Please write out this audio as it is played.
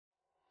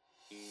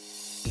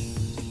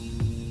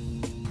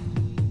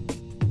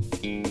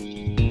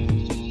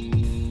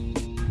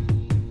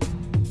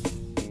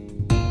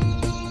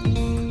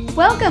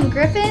Welcome,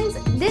 Griffins!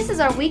 This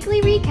is our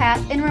weekly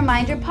recap and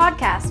reminder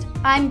podcast.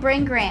 I'm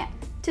Bryn Grant.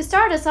 To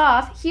start us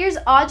off, here's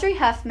Audrey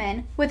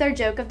Huffman with our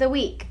joke of the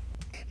week.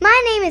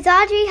 My name is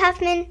Audrey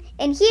Huffman,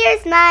 and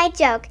here's my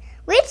joke.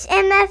 Which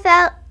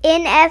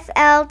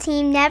NFL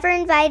team never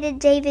invited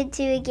David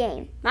to a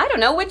game? I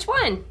don't know, which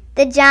one?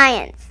 The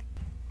Giants.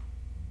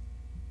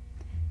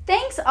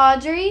 Thanks,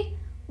 Audrey.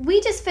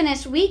 We just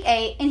finished Week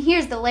 8, and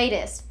here's the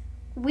latest.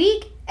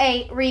 Week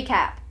 8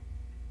 recap.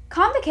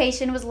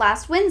 Convocation was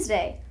last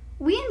Wednesday.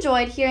 We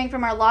enjoyed hearing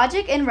from our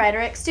logic and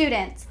rhetoric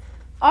students.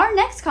 Our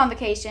next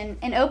convocation,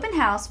 an open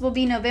house, will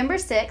be November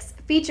 6th,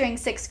 featuring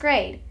 6th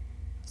grade.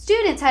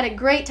 Students had a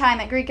great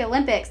time at Greek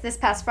Olympics this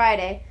past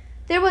Friday.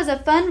 There was a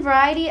fun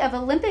variety of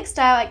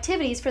Olympic-style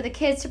activities for the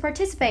kids to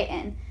participate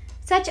in,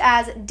 such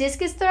as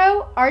discus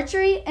throw,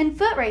 archery, and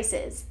foot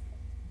races.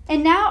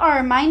 And now our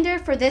reminder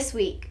for this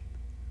week.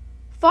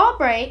 Fall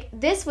break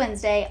this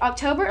Wednesday,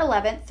 October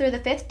 11th through the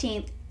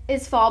 15th,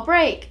 is fall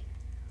break.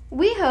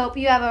 We hope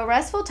you have a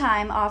restful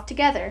time off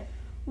together.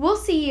 We'll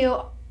see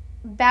you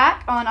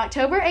back on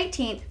October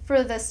 18th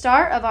for the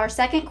start of our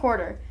second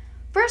quarter.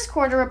 First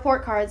quarter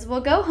report cards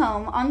will go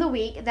home on the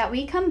week that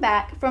we come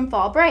back from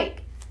fall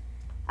break.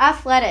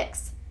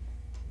 Athletics.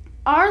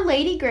 Our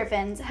Lady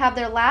Griffins have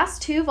their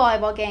last two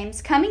volleyball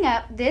games coming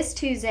up this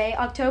Tuesday,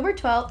 October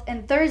 12th,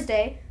 and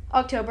Thursday,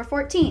 October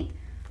 14th,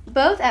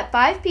 both at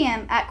 5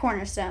 p.m. at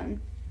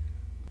Cornerstone.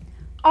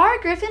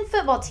 Our Griffin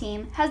football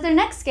team has their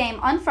next game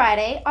on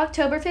Friday,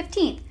 October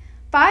 15th,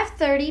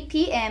 5:30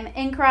 p.m.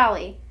 in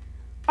Crowley.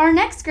 Our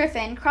next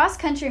Griffin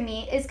cross-country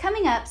meet is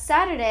coming up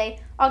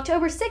Saturday,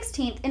 October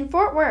 16th in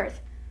Fort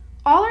Worth.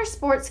 All our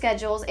sports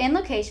schedules and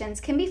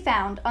locations can be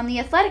found on the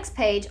athletics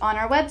page on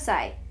our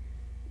website.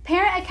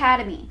 Parent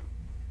Academy.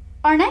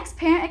 Our next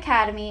Parent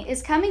Academy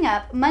is coming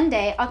up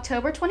Monday,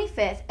 October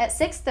 25th at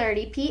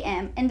 6:30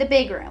 p.m. in the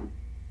Big Room.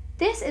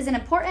 This is an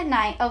important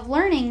night of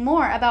learning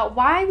more about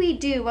why we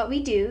do what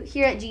we do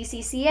here at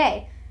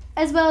GCCA,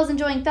 as well as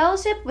enjoying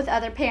fellowship with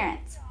other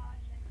parents.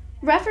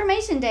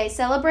 Reformation Day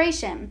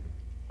celebration.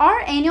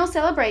 Our annual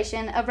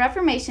celebration of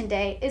Reformation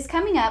Day is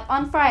coming up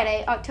on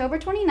Friday, October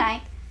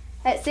 29th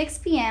at 6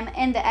 p.m.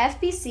 in the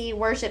FBC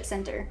Worship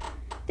Center.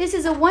 This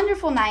is a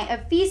wonderful night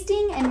of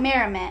feasting and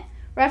merriment,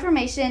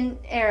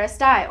 Reformation-era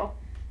style.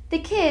 The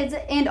kids,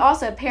 and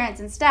also parents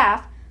and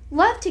staff,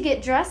 love to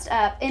get dressed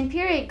up in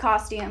period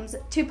costumes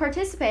to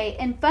participate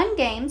in fun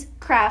games,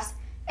 crafts,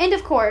 and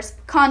of course,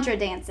 contra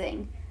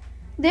dancing.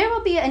 There will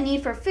be a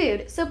need for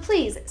food, so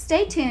please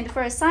stay tuned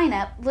for a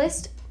sign-up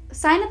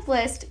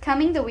list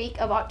coming the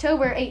week of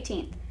October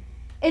 18th.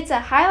 It's a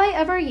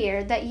highlight of our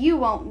year that you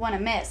won't want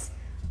to miss.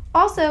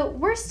 Also,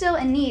 we're still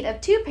in need of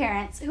 2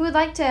 parents who would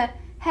like to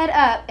head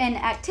up an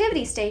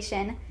activity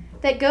station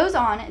that goes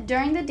on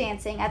during the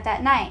dancing at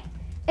that night.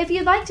 If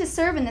you'd like to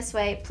serve in this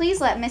way, please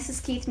let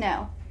Mrs. Keith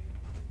know.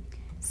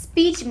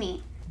 Speech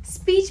meet.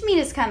 Speech meet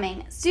is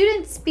coming.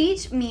 Student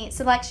speech meet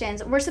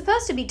selections were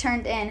supposed to be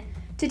turned in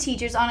to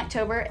teachers on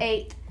October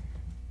 8th.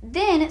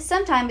 Then,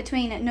 sometime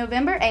between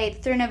November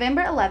 8th through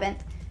November 11th,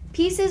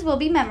 pieces will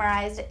be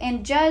memorized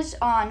and judged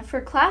on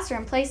for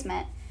classroom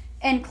placement,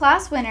 and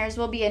class winners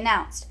will be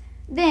announced.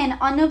 Then,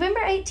 on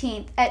November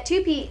 18th at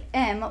 2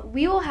 p.m.,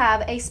 we will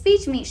have a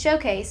speech meet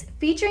showcase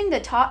featuring the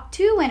top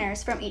 2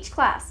 winners from each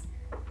class.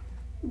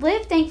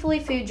 Live Thankfully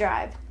Food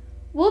Drive.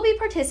 We'll be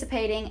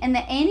participating in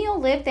the annual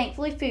Live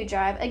Thankfully Food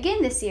Drive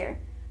again this year.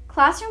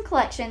 Classroom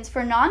collections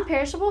for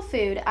non-perishable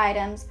food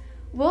items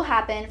will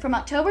happen from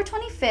October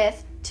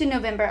 25th to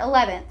November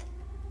 11th.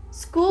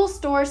 School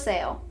store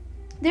sale.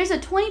 There's a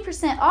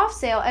 20% off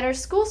sale at our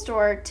school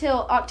store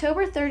till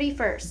October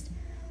 31st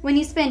when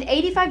you spend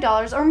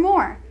 $85 or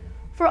more.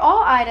 For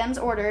all items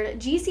ordered,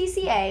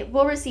 GCCA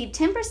will receive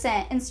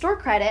 10% in store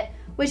credit,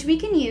 which we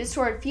can use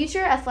toward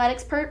future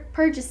athletics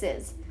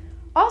purchases.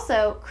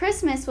 Also,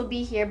 Christmas will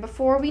be here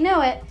before we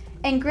know it,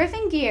 and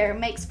Griffin Gear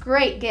makes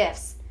great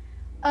gifts.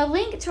 A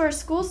link to our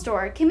school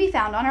store can be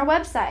found on our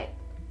website.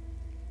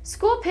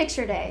 School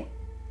Picture Day.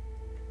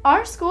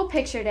 Our School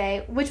Picture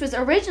Day, which was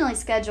originally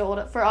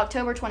scheduled for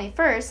October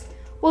 21st,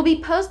 will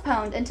be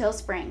postponed until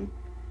spring.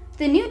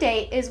 The new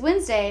date is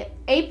Wednesday,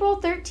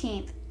 April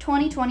 13th,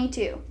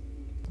 2022.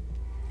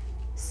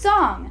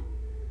 Song.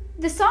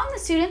 The song the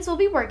students will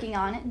be working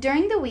on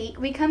during the week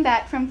we come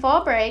back from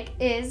fall break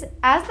is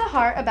As the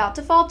Heart About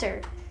to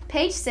Falter,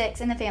 page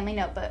 6 in the family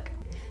notebook.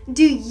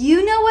 Do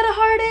you know what a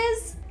heart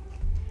is?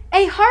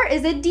 A heart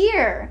is a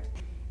deer.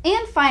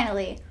 And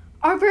finally,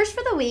 our verse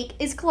for the week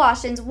is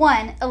Colossians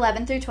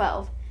 1:11 through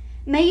 12.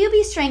 May you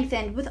be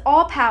strengthened with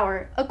all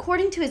power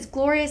according to his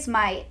glorious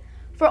might,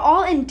 for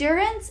all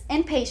endurance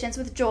and patience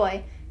with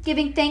joy,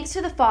 giving thanks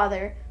to the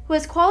Father, who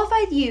has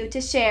qualified you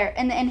to share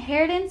in the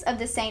inheritance of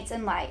the saints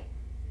in light.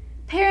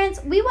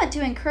 Parents, we want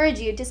to encourage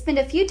you to spend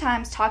a few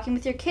times talking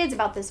with your kids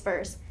about this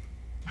verse.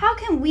 How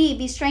can we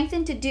be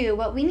strengthened to do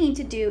what we need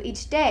to do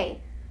each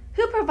day?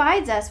 Who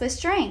provides us with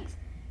strength?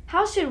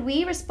 How should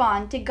we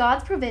respond to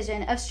God's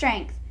provision of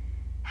strength?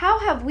 How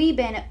have we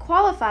been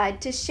qualified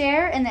to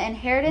share in the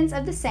inheritance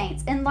of the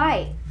saints in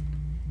light?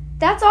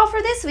 That's all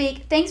for this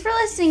week. Thanks for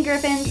listening,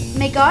 Griffins.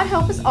 May God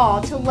help us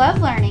all to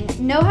love learning,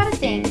 know how to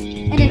think,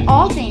 and in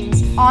all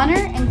things honor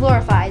and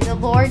glorify the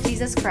Lord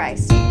Jesus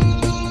Christ.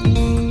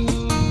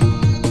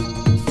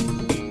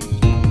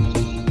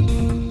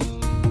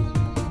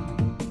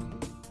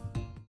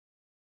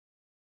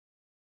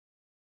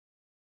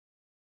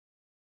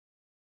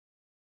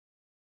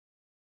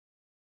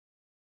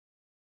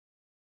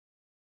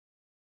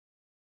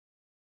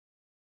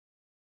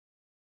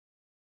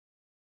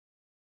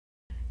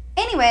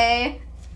 Anyway,